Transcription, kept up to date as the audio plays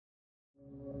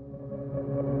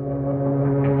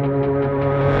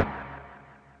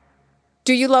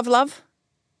Do you love love?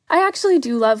 I actually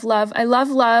do love love. I love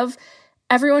love.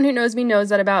 Everyone who knows me knows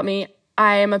that about me.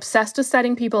 I am obsessed with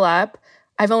setting people up.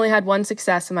 I've only had one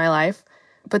success in my life,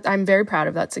 but I'm very proud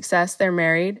of that success. They're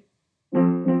married.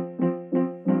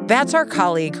 That's our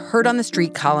colleague, Heard on the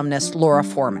Street columnist Laura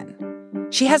Foreman.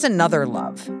 She has another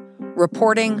love,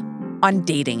 reporting on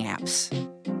dating apps.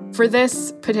 For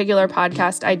this particular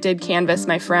podcast, I did canvass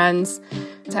my friends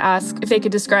to ask if they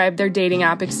could describe their dating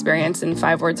app experience in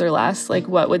 5 words or less. Like,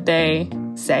 what would they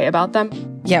say about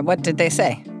them? Yeah, what did they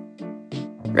say?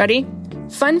 Ready?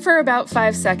 Fun for about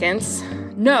 5 seconds.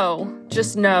 No,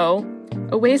 just no.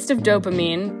 A waste of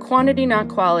dopamine. Quantity, not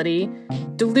quality.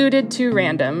 Diluted, too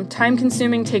random.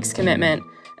 Time-consuming, takes commitment.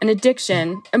 An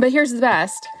addiction. But here's the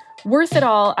best. Worth it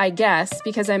all, I guess,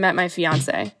 because I met my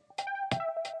fiancé.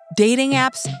 Dating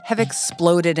apps have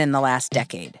exploded in the last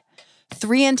decade.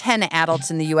 3 in 10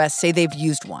 adults in the U.S. say they've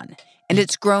used one, and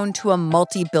it's grown to a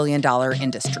multi-billion-dollar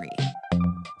industry.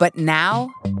 But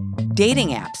now, dating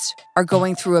apps are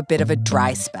going through a bit of a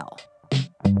dry spell.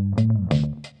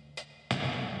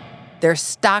 Their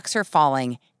stocks are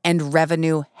falling, and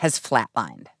revenue has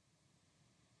flatlined.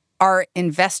 Are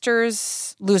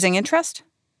investors losing interest?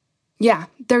 Yeah,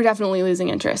 they're definitely losing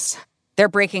interest. They're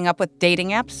breaking up with dating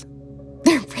apps?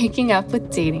 They're breaking up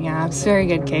with dating apps. Very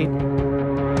good, Kate.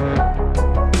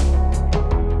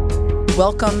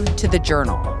 Welcome to The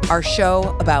Journal, our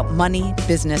show about money,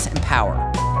 business, and power.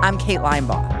 I'm Kate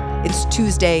Linebaugh. It's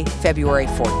Tuesday, February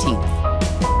 14th.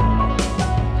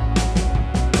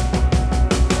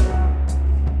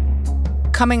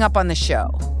 Coming up on the show,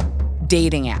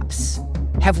 dating apps.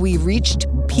 Have we reached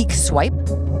peak swipe?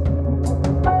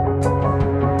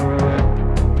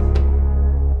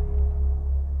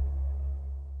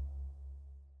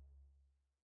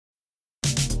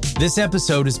 This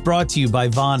episode is brought to you by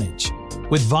Vonage.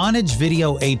 With Vonage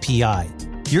Video API,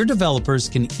 your developers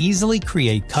can easily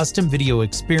create custom video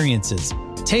experiences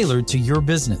tailored to your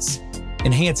business.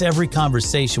 Enhance every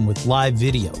conversation with live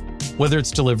video, whether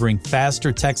it's delivering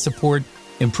faster tech support,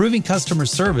 improving customer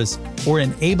service, or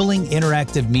enabling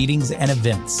interactive meetings and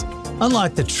events.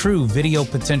 Unlock the true video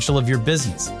potential of your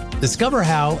business. Discover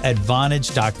how at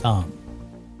Vonage.com.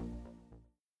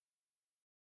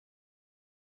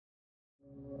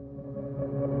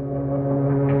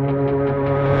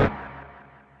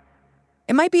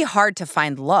 It might be hard to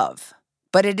find love,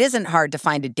 but it isn't hard to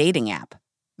find a dating app.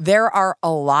 There are a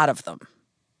lot of them.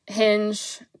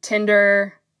 Hinge,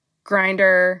 Tinder,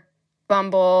 Grindr,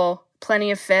 Bumble,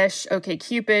 Plenty of Fish,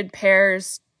 OkCupid,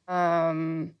 Pairs,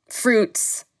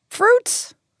 Fruits.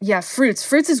 Fruits? Yeah, Fruits.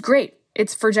 Fruits is great.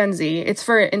 It's for Gen Z. It's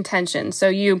for intention. So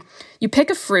you pick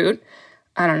a fruit,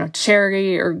 I don't know,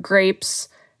 cherry or grapes,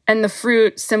 and the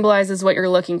fruit symbolizes what you're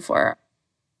looking for.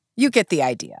 You get the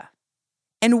idea.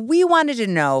 And we wanted to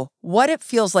know what it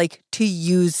feels like to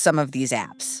use some of these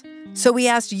apps. So we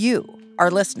asked you,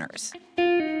 our listeners.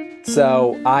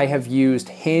 So I have used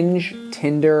Hinge,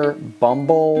 Tinder,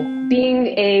 Bumble. Being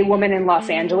a woman in Los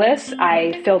Angeles,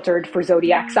 I filtered for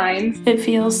zodiac signs. It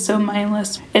feels so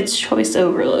mindless. It's choice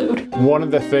overload. One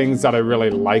of the things that I really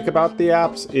like about the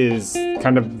apps is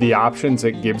kind of the options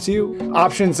it gives you.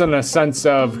 Options in a sense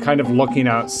of kind of looking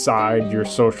outside your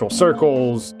social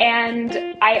circles.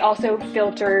 And I also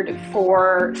filtered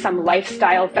for some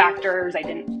lifestyle factors. I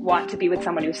didn't want to be with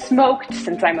someone who smoked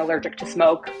since I'm allergic to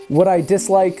smoke. What I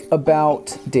dislike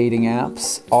about dating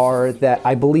apps are that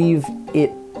I believe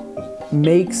it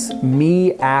makes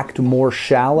me act more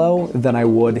shallow than I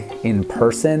would in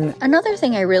person. Another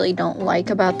thing I really don't like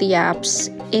about the apps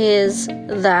is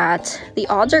that the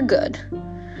odds are good,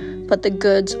 but the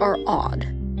goods are odd.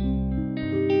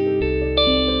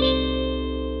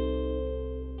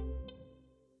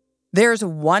 There's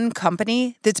one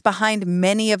company that's behind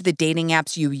many of the dating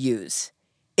apps you use.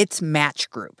 It's Match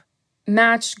Group.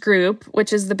 Match Group,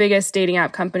 which is the biggest dating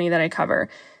app company that I cover,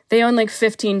 they own like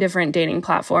 15 different dating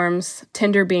platforms,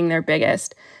 Tinder being their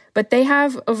biggest. But they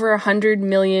have over 100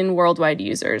 million worldwide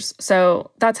users.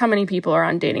 So that's how many people are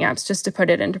on dating apps, just to put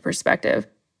it into perspective.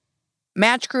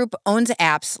 Match Group owns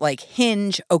apps like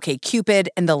Hinge, OkCupid,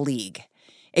 and The League.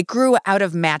 It grew out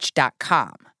of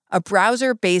Match.com, a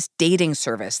browser-based dating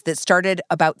service that started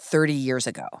about 30 years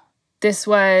ago. This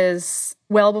was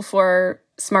well before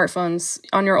smartphones.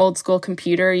 On your old school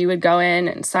computer, you would go in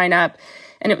and sign up,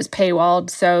 and it was paywalled,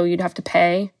 so you'd have to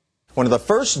pay. One of the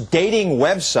first dating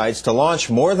websites to launch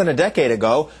more than a decade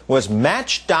ago was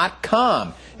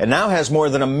Match.com. It now has more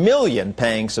than 1 million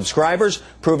paying subscribers,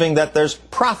 proving that there's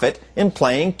profit in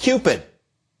playing Cupid.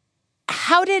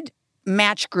 How did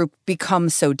Match Group become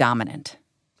so dominant?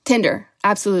 Tinder.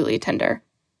 Absolutely Tinder.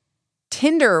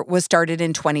 Tinder was started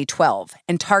in 2012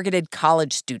 and targeted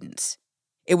college students.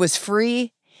 It was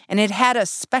free, and it had a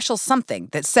special something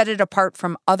that set it apart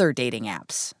from other dating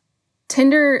apps.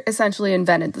 Tinder essentially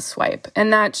invented the swipe,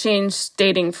 and that changed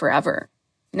dating forever.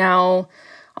 Now,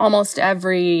 almost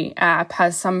every app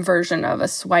has some version of a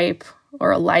swipe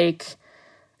or a like.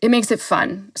 It makes it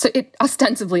fun. So it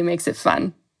ostensibly makes it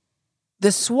fun.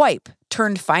 The swipe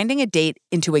turned finding a date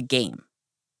into a game.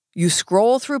 You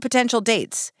scroll through potential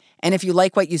dates, and if you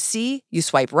like what you see, you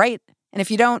swipe right, and if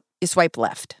you don't, you swipe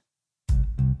left.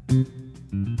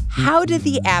 How did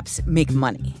the apps make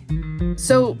money?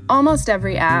 So almost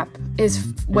every app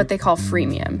is what they call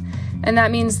freemium. And that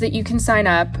means that you can sign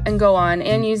up and go on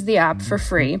and use the app for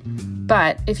free.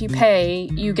 But if you pay,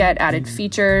 you get added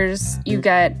features, you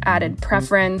get added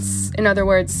preference. In other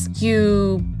words,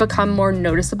 you become more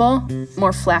noticeable,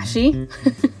 more flashy.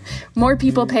 More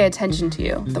people pay attention to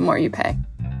you the more you pay.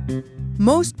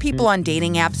 Most people on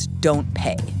dating apps don't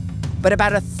pay, but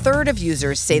about a third of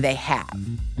users say they have.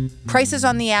 Prices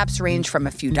on the apps range from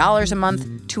a few dollars a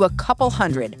month to a couple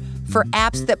hundred for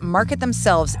apps that market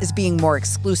themselves as being more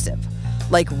exclusive,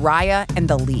 like Raya and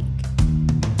The League.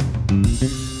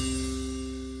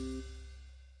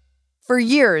 For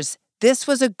years, this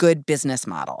was a good business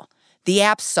model. The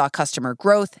apps saw customer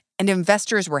growth and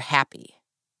investors were happy.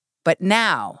 But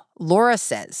now, Laura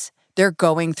says, they're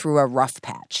going through a rough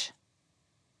patch.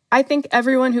 I think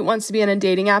everyone who wants to be in a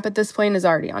dating app at this point is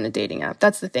already on a dating app.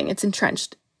 That's the thing. It's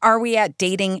entrenched. Are we at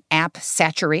dating app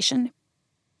saturation?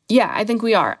 Yeah, I think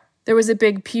we are. There was a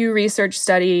big Pew Research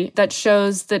study that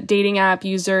shows that dating app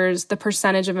users, the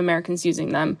percentage of Americans using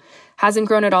them, hasn't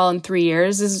grown at all in 3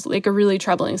 years. This is like a really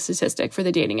troubling statistic for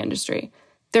the dating industry.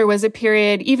 There was a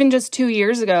period, even just 3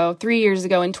 years ago, in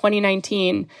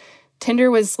 2019, Tinder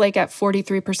was like at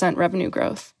 43% revenue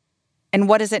growth. And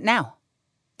what is it now?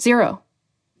 0.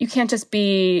 You can't just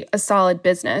be a solid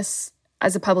business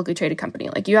as a publicly traded company.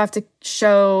 Like, you have to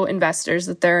show investors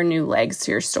that there are new legs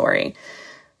to your story.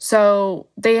 So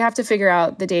they have to figure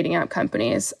out, the dating app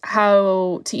companies,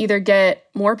 how to either get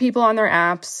more people on their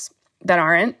apps that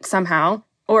aren't somehow,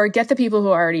 or get the people who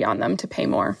are already on them to pay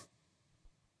more.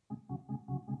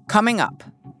 Coming up,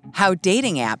 how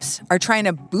dating apps are trying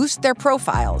to boost their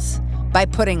profiles by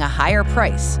putting a higher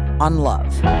price on love.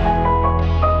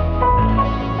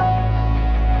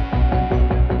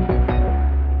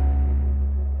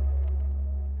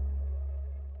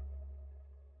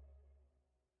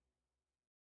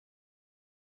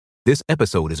 This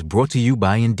episode is brought to you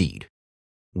by Indeed.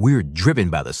 We're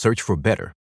driven by the search for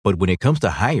better, but when it comes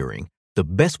to hiring, the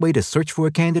best way to search for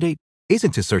a candidate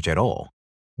isn't to search at all.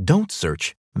 Don't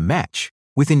search, match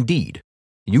with Indeed.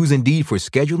 Use Indeed for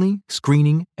scheduling,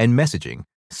 screening, and messaging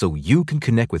so you can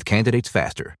connect with candidates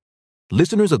faster.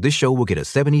 Listeners of this show will get a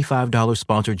 $75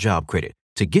 sponsored job credit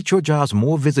to get your jobs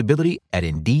more visibility at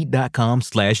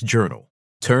Indeed.com/journal.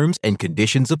 Terms and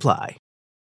conditions apply.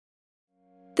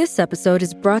 This episode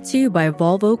is brought to you by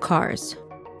Volvo Cars.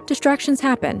 Distractions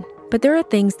happen, but there are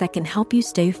things that can help you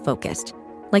stay focused,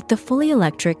 like the fully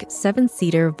electric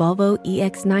 7-seater Volvo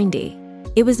EX90.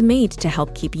 It was made to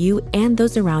help keep you and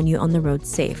those around you on the road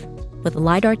safe, with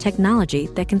LiDAR technology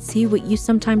that can see what you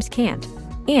sometimes can't,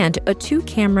 and a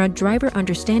 2-camera driver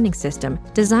understanding system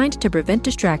designed to prevent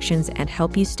distractions and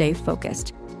help you stay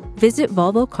focused. Visit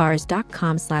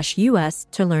volvocars.com/US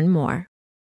to learn more.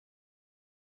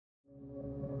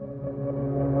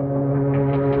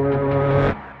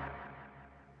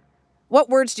 What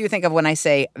words do you think of when I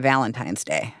say Valentine's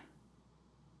Day?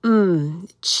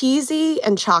 Cheesy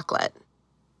and chocolate.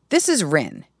 This is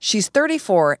Rin. She's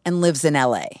 34 and lives in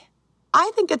LA.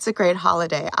 I think it's a great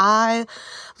holiday. I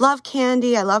love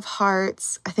candy. I love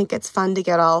hearts. I think it's fun to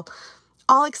get all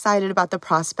excited about the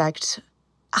prospect.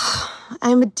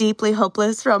 I'm a deeply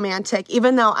hopeless romantic,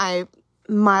 even though I'm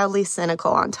mildly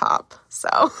cynical on top.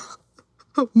 So,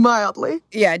 mildly.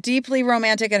 Yeah, deeply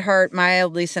romantic at heart,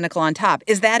 mildly cynical on top.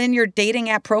 Is that in your dating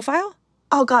app profile?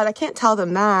 Oh, God, I can't tell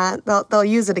them that. They'll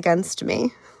use it against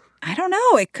me. I don't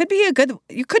know. It could be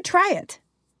you could try it.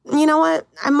 You know what?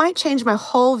 I might change my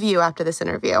whole view after this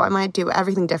interview. I might do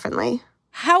everything differently.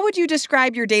 How would you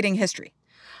describe your dating history?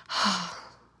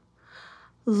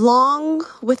 Long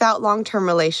without long-term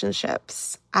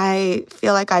relationships. I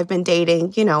feel like I've been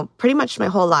dating, pretty much my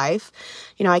whole life.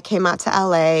 I came out to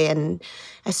LA and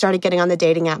I started getting on the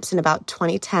dating apps in about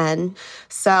 2010.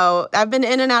 So I've been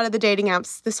in and out of the dating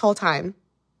apps this whole time.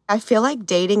 I feel like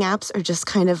dating apps are just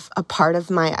kind of a part of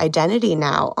my identity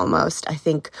now, almost. I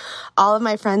think all of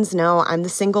my friends know I'm the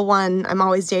single one. I'm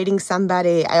always dating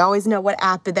somebody. I always know what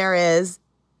app there is.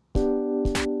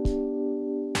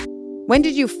 When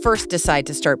did you first decide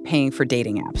to start paying for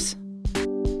dating apps?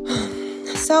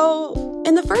 So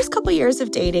in the first couple years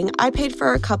of dating, I paid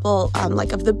for a couple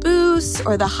of the boosts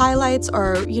or the highlights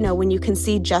or, when you can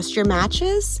see just your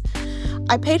matches.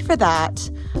 I paid for that.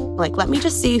 Let me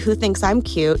just see who thinks I'm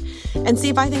cute and see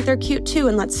if I think they're cute too.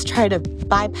 And let's try to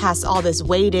bypass all this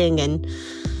waiting and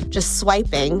just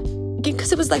swiping,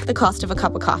 because it was like the cost of a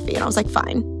cup of coffee. And I was like,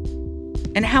 fine.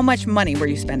 And how much money were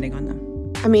you spending on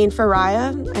them? I mean, for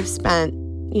Raya, I've spent,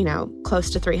 close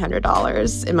to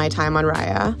 $300 in my time on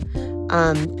Raya.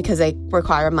 Because they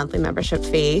require a monthly membership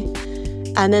fee.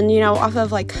 And then, off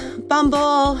of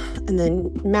Bumble and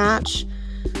then Match,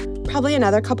 probably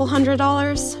another couple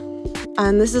 $100.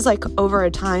 And this is over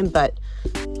a time, but,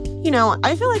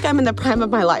 I feel like I'm in the prime of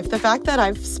my life. The fact that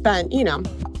I've spent,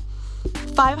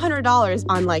 $500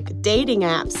 on dating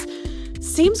apps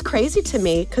seems crazy to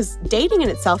me, because dating in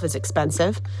itself is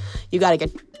expensive. You got to get,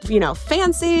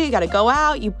 fancy, you got to go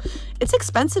out. It's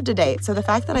expensive to date. So the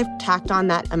fact that I've tacked on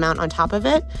that amount on top of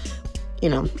it,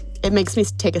 it makes me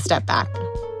take a step back.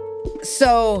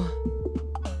 So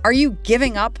are you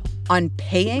giving up on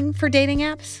paying for dating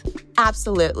apps?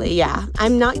 Absolutely, yeah.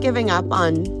 I'm not giving up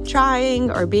on trying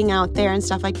or being out there and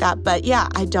stuff like that. But yeah,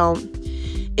 I don't.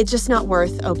 It's just not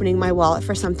worth opening my wallet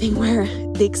for something where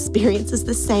the experience is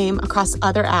the same across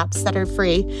other apps that are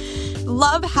free.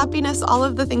 Love, happiness, all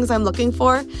of the things I'm looking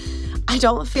for. I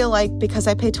don't feel like because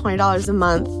I pay $20 a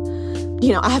month,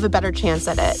 I have a better chance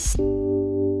at it.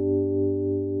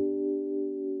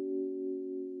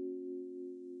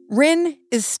 Rin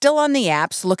is still on the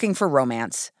apps looking for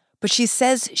romance, but she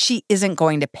says she isn't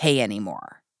going to pay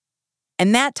anymore.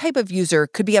 And that type of user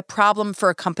could be a problem for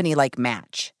a company like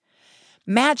Match.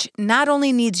 Match not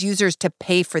only needs users to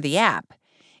pay for the app,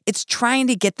 it's trying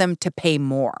to get them to pay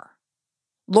more.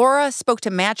 Laura spoke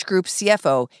to Match Group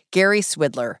CFO Gary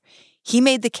Swidler. He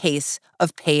made the case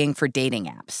of paying for dating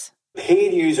apps.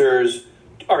 Paid users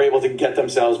are able to get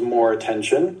themselves more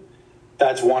attention.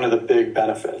 That's one of the big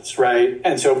benefits, right?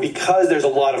 And so because there's a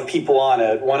lot of people on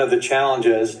it, one of the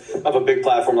challenges of a big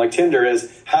platform like Tinder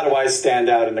is, how do I stand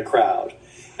out in the crowd?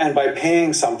 And by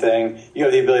paying something, you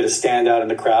have the ability to stand out in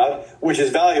the crowd, which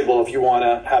is valuable if you want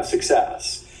to have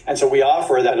success. And so we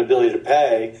offer that ability to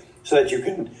pay so that you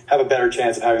can have a better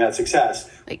chance of having that success.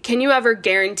 Can you ever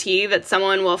guarantee that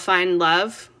someone will find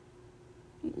love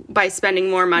by spending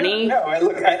more money? No,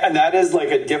 and that is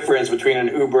a difference between an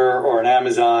Uber or an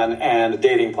Amazon and a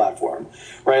dating platform,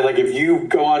 right? If you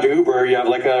go onto Uber, you have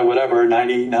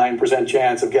 99%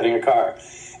 chance of getting a car.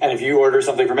 And if you order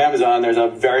something from Amazon, there's a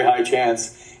very high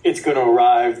chance it's going to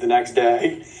arrive the next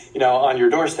day, on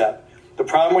your doorstep. The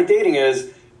problem with dating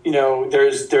is,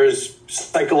 there's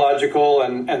psychological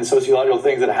and sociological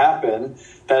things that happen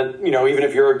that, even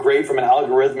if you're great from an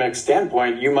algorithmic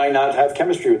standpoint, you might not have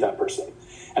chemistry with that person.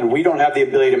 And we don't have the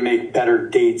ability to make better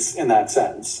dates in that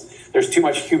sense. There's too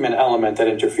much human element that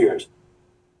interferes.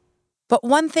 But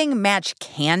one thing Match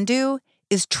can do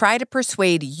is try to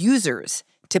persuade users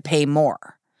to pay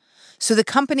more. So the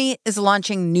company is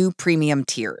launching new premium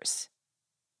tiers.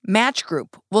 Match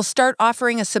Group will start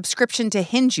offering a subscription to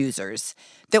Hinge users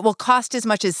that will cost as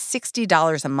much as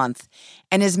 $60 a month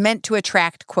and is meant to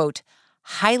attract, quote,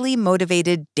 highly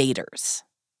motivated daters.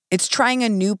 It's trying a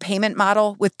new payment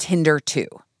model with Tinder, too.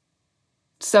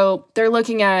 So they're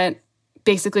looking at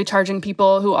basically charging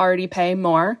people who already pay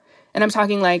more. And I'm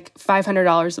talking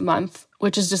 $500 a month,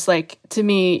 which is just to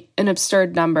me, an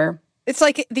absurd number. It's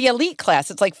like the elite class.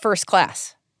 It's like first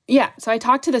class. Yeah. So I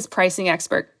talked to this pricing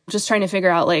expert, just trying to figure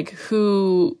out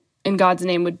who in God's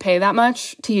name would pay that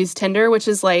much to use Tinder, which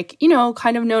is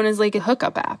kind of known as a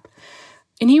hookup app.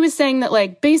 And he was saying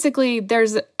that basically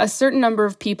there's a certain number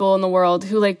of people in the world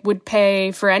who would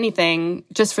pay for anything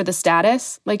just for the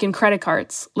status, in credit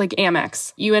cards, like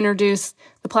Amex. You introduce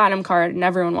the platinum card and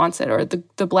everyone wants it, or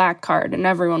the black card and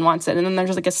everyone wants it. And then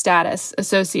there's a status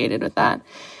associated with that.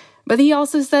 But he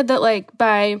also said that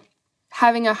by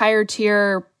having a higher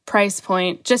tier price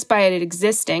point, just by it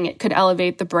existing, it could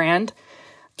elevate the brand.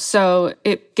 So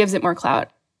it gives it more clout.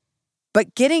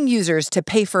 But getting users to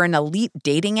pay for an elite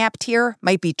dating app tier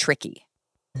might be tricky.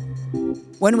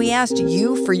 When we asked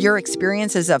you for your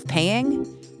experiences of paying,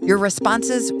 your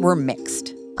responses were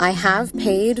mixed. I have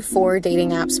paid for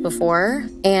dating apps before,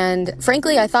 and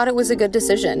frankly, I thought it was a good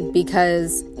decision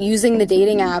because using the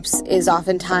dating apps is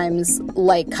oftentimes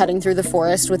like cutting through the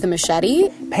forest with a machete.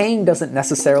 Paying doesn't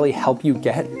necessarily help you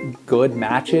get good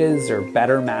matches or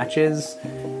better matches.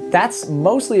 That's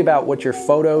mostly about what your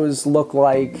photos look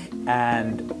like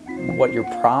and what your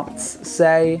prompts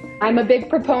say. I'm a big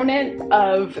proponent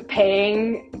of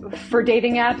paying for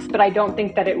dating apps, but I don't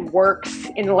think that it works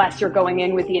unless you're going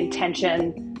in with the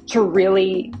intention to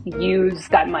really use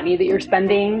that money that you're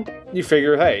spending. You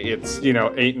figure, hey, it's,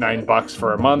 $8-9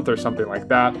 for a month or something like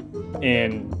that.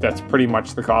 And that's pretty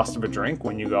much the cost of a drink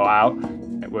when you go out.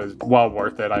 It was well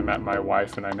worth it. I met my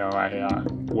wife, and I know I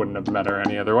wouldn't have met her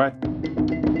any other way.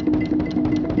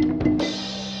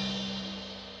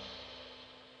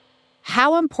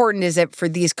 How important is it for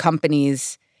these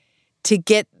companies to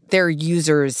get their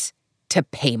users to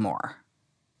pay more?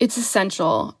 It's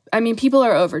essential. I mean, people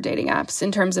are over dating apps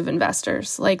in terms of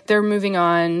investors. Like, they're moving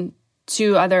on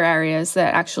to other areas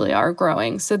that actually are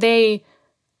growing. So they,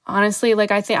 honestly,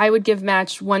 I think I would give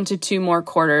Match 1 to 2 more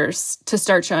quarters to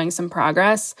start showing some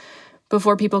progress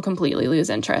before people completely lose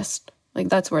interest.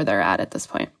 That's where they're at this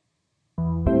point.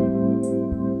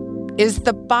 Is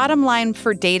the bottom line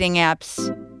for dating apps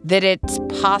that it's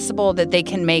possible that they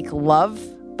can make love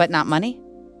but not money?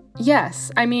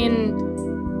 Yes. I mean,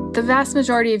 the vast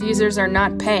majority of users are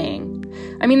not paying.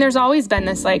 I mean, there's always been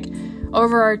this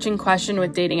overarching question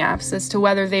with dating apps as to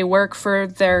whether they work for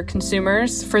their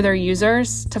consumers, for their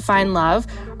users to find love,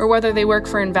 or whether they work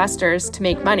for investors to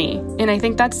make money. And I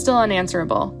think that's still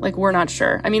unanswerable. We're not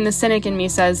sure. I mean, the cynic in me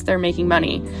says they're making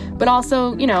money. But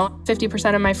also,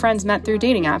 50% of my friends met through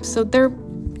dating apps. So they're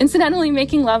incidentally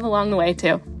making love along the way,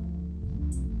 too.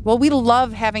 Well, we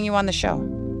love having you on the show.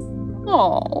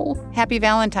 Oh. Happy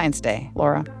Valentine's Day,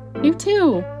 Laura. You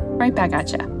too. Right back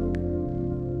at ya.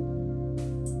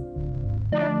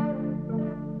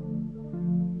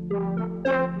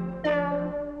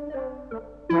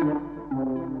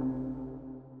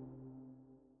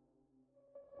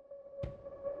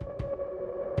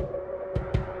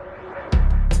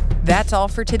 That's all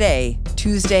for today,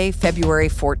 Tuesday, February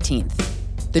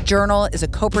 14th. The Journal is a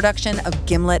co-production of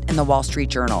Gimlet and The Wall Street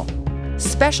Journal.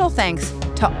 Special thanks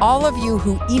to all of you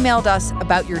who emailed us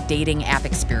about your dating app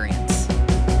experience.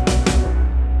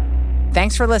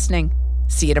 Thanks for listening.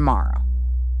 See you tomorrow.